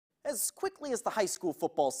As quickly as the high school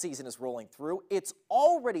football season is rolling through, it's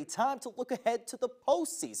already time to look ahead to the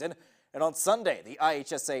postseason. And on Sunday, the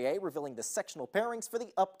IHSAA revealing the sectional pairings for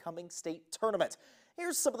the upcoming state tournament.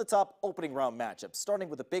 Here's some of the top opening round matchups, starting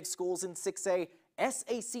with the big schools in 6A.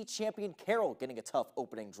 SAC champion Carroll getting a tough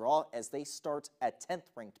opening draw as they start at 10th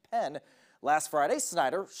ranked Penn. Last Friday,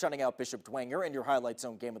 Snyder shutting out Bishop Dwenger in your highlight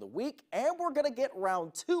zone game of the week. And we're going to get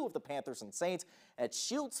round 2 of the Panthers and Saints at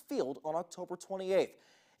Shields Field on October 28th.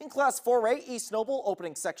 In Class 4A, East Noble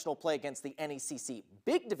opening sectional play against the NECC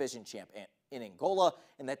Big Division champ in Angola.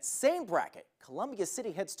 In that same bracket, Columbia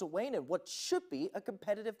City heads to Wayne in what should be a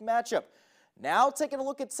competitive matchup. Now taking a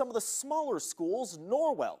look at some of the smaller schools,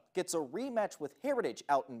 Norwell gets a rematch with Heritage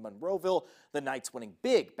out in Monroeville. The Knights winning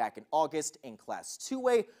big back in August. In Class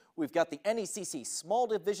 2A, we've got the NECC small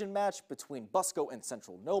division match between Busco and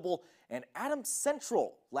Central Noble. And Adams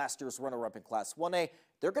Central, last year's runner-up in Class 1A,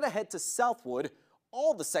 they're going to head to Southwood.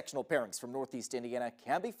 All the sectional pairings from Northeast Indiana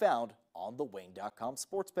can be found on the Wayne.com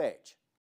sports page.